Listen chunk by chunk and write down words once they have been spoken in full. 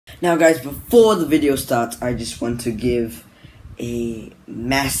Now guys, before the video starts, I just want to give a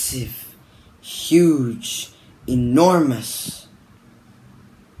massive, huge, enormous,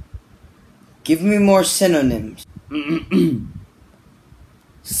 give me more synonyms,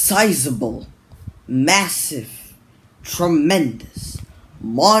 sizable, massive, tremendous,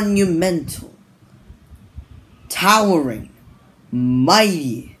 monumental, towering,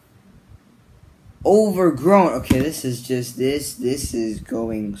 mighty, overgrown. Okay, this is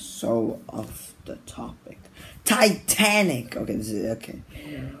going so off the topic. Titanic. Okay, this is okay.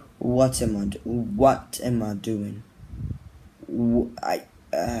 What am I doing?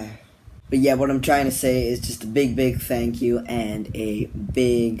 But yeah, what I'm trying to say is just a big thank you and a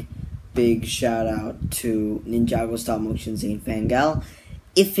big shout out to Ninjago Stop Motion Zane Fangal.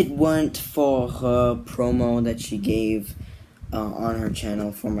 If it weren't for her promo that she gave on her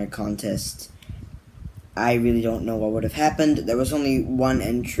channel for my contest, I really don't know what would have happened. There was only one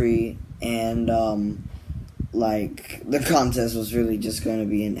entry, and like, the contest was really just going to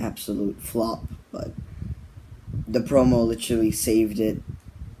be an absolute flop, but the promo literally saved it.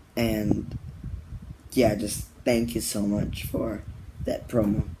 And yeah, just thank you so much for that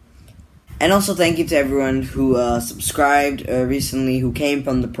promo. And also thank you to everyone who subscribed recently, who came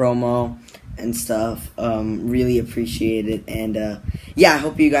from the promo and stuff. Really appreciate it. And yeah, I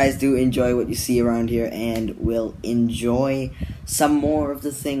hope you guys do enjoy what you see around here and will enjoy some more of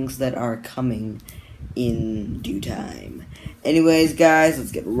the things that are coming in due time. Anyways, guys,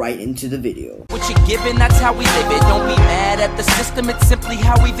 let's get right into the video. What you're given, that's how we live it. Don't be mad at the system, it's simply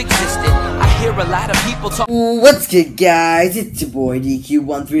how we've existed. I hear a lot of people talk. What's good, guys? It's your boy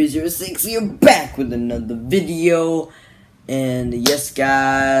DQ1306. You're back with another video. And yes,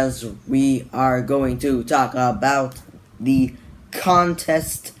 guys, we are going to talk about the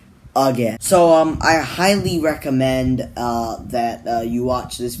contest again. So I highly recommend that you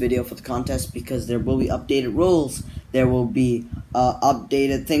watch this video for the contest, because there will be updated rules. There will be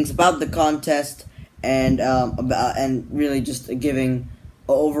updated things about the contest, and really just giving an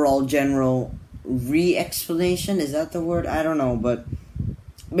overall general re-explanation. Is that the word? I don't know, but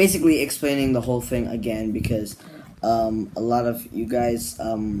basically explaining the whole thing again, because a lot of you guys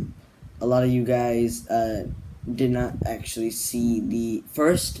did not actually see the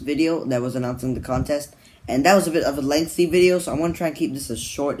first video that was announcing the contest, and that was a bit of a lengthy video, so I want to try and keep this as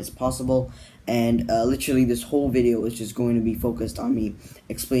short as possible. And literally this whole video is just going to be focused on me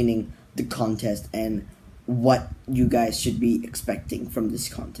explaining the contest and what you guys should be expecting from this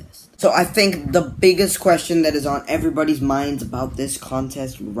contest. So I think the biggest question that is on everybody's minds about this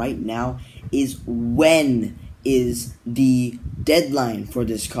contest right now is, when is the deadline for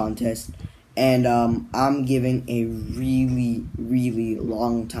this contest? And I'm giving a really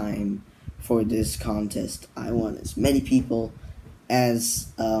long time for this contest. I want as many people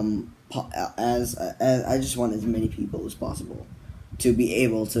as I just want as many people as possible to be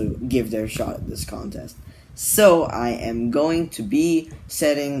able to give their shot at this contest. So I am going to be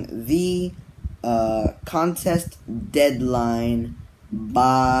setting the contest deadline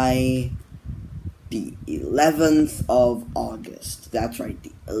by the 11th of August. That's right,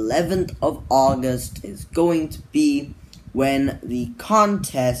 the 11th of August is going to be when the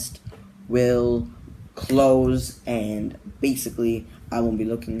contest will close, and basically I won't be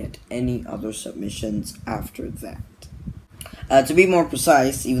looking at any other submissions after that. To be more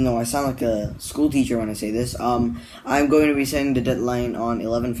precise, even though I sound like a school teacher when I say this, I'm going to be setting the deadline on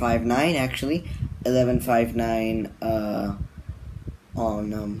 11/5/9, actually. 11/5/9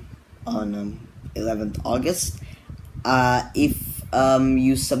 on 11th August. If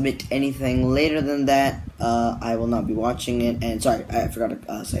you submit anything later than that, I will not be watching it. And sorry, I forgot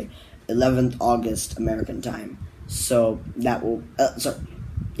to say 11th August American time. So that will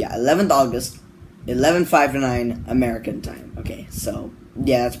 11th August, 11/5/9 American time. Okay, so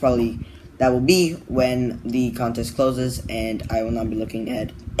yeah, that will be when the contest closes, and I will not be looking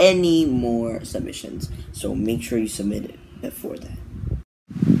at any more submissions. So make sure you submit it before that.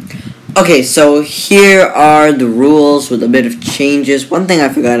 Okay, so here are the rules with a bit of changes. One thing I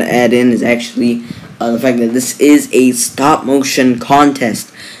forgot to add in is actually the fact that this is a stop motion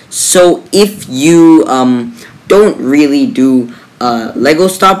contest. So if you don't really do Lego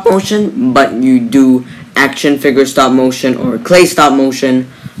stop motion, but you do action figure stop motion or clay stop motion,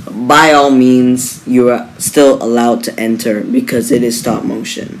 by all means, you are still allowed to enter, because it is stop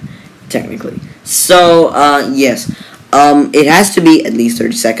motion, technically. So, yes, it has to be at least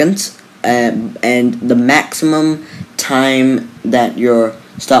 30 seconds, and the maximum time that your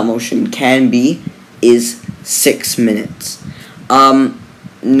stop motion can be is 6 minutes.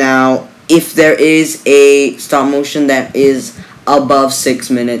 Now, if there is a stop motion that is above 6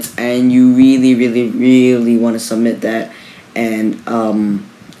 minutes and you really want to submit that, and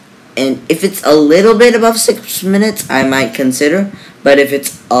if it's a little bit above 6 minutes, I might consider. But if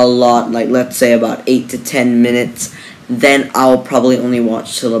it's a lot, like let's say about 8 to 10 minutes, then I'll probably only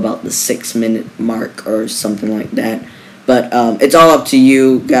watch till about the 6 minute mark or something like that. But it's all up to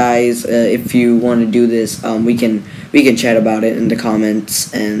you guys. If you want to do this, we can chat about it in the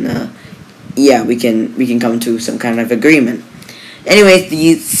comments, and yeah, we can come to some kind of agreement. Anyway,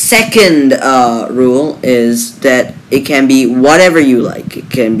 the second rule is that it can be whatever you like. It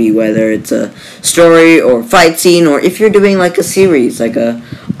can be whether it's a story or fight scene, or if you're doing like a series, like a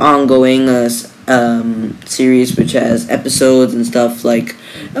ongoing series which has episodes and stuff, like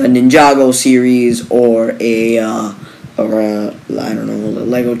a Ninjago series or a I don't know,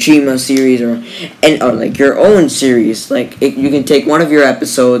 Lego Chima series, or like your own series. Like you can take one of your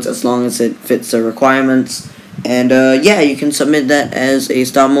episodes as long as it fits the requirements. And yeah, you can submit that as a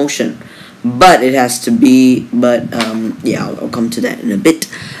stop motion, but it has to be. But yeah, I'll come to that in a bit.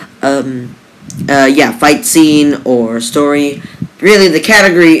 Yeah, fight scene or story. Really, the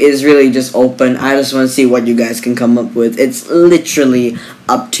category is really just open. I just want to see what you guys can come up with. It's literally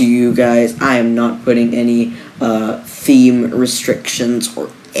up to you guys. I am not putting any theme restrictions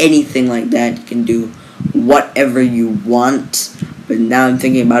or anything like that. You can do whatever you want. But now I'm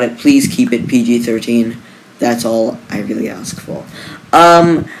thinking about it. Please keep it PG-13. That's all I really ask for.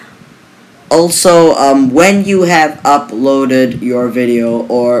 Also, when you have uploaded your video,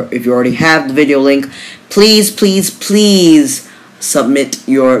 or if you already have the video link, please submit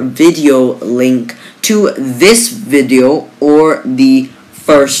your video link to this video or the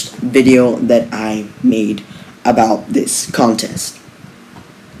first video that I made about this contest.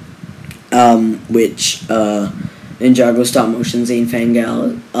 Which, Ninjago Stop Motion Zane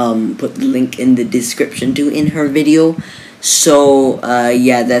Fangal put the link in the description to in her video. So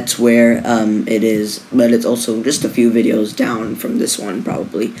yeah, that's where it is, but it's also just a few videos down from this one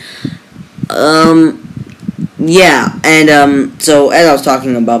probably. Yeah, and so as I was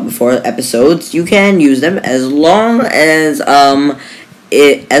talking about before, episodes, you can use them as long as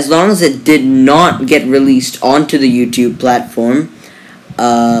it did not get released onto the YouTube platform.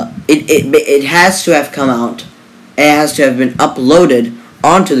 It has to have come out. It has to have been uploaded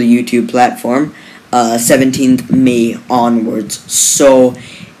onto the YouTube platform 17th May onwards. So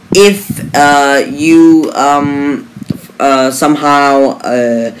if you somehow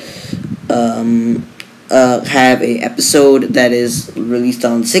have a episode that is released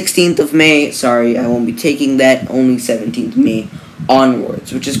on 16th of May, sorry, I won't be taking that, only 17th May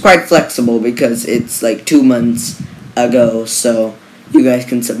onwards, which is quite flexible because it's like 2 months ago, so you guys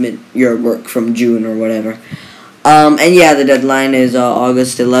can submit your work from June or whatever. And yeah, the deadline is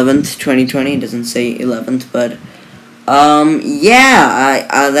August 11th, 2020. It doesn't say 11th, but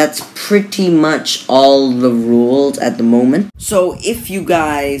yeah, that's pretty much all the rules at the moment. So if you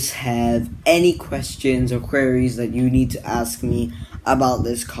guys have any questions or queries that you need to ask me about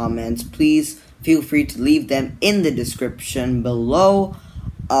this comments, please feel free to leave them in the description below.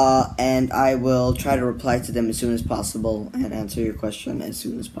 And I will try to reply to them as soon as possible and answer your question as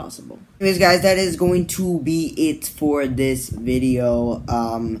soon as possible. Anyways, guys, that is going to be it for this video.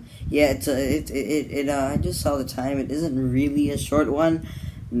 Yeah, I just saw the time. It isn't really a short one.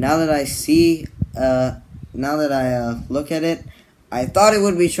 Now that I see, now that I look at it, I thought it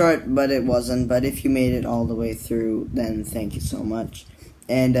would be short, but it wasn't. But if you made it all the way through, then thank you so much.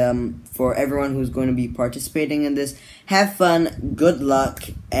 And for everyone who's going to be participating in this, have fun, good luck,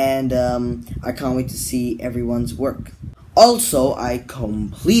 and I can't wait to see everyone's work. Also, I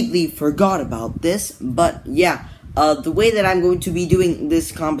completely forgot about this, but yeah, the way that I'm going to be doing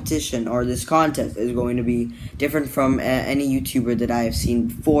this competition or this contest is going to be different from any YouTuber that I have seen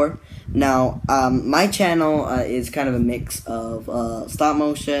before. Now, my channel is kind of a mix of stop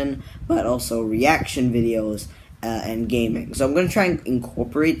motion, but also reaction videos. And gaming. So I'm going to try and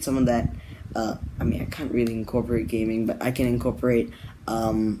incorporate some of that. I mean, I can't really incorporate gaming, but I can incorporate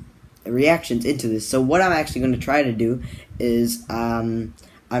reactions into this. So what I'm actually going to try to do is I'm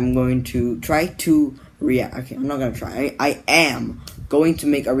going to try to react. Okay, I'm not going to try. I am going to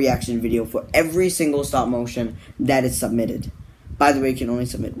make a reaction video for every single stop motion that is submitted. By the way, you can only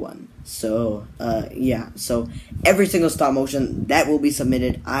submit one. So, yeah. So every single stop motion that will be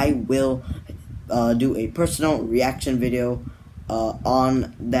submitted, I will do a personal reaction video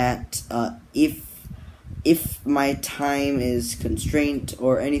on that. If if my time is constrained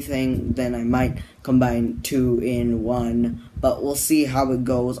or anything, then I might combine 2 in 1, but we'll see how it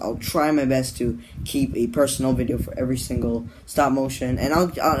goes. I'll try my best to keep a personal video for every single stop motion, and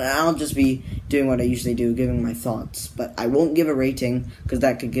I'll just be doing what I usually do, giving my thoughts, but I won't give a rating because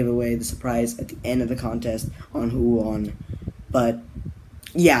that could give away the surprise at the end of the contest on who won. But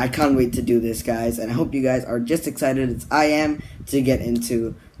yeah, I can't wait to do this, guys, and I hope you guys are just excited as I am to get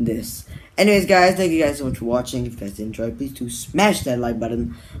into this. Anyways, guys, thank you guys so much for watching. If you guys did enjoy, please do smash that like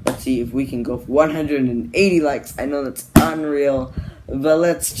button. Let's see if we can go for 180 likes. I know that's unreal, but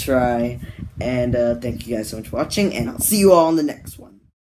let's try. And thank you guys so much for watching, and I'll see you all in the next one.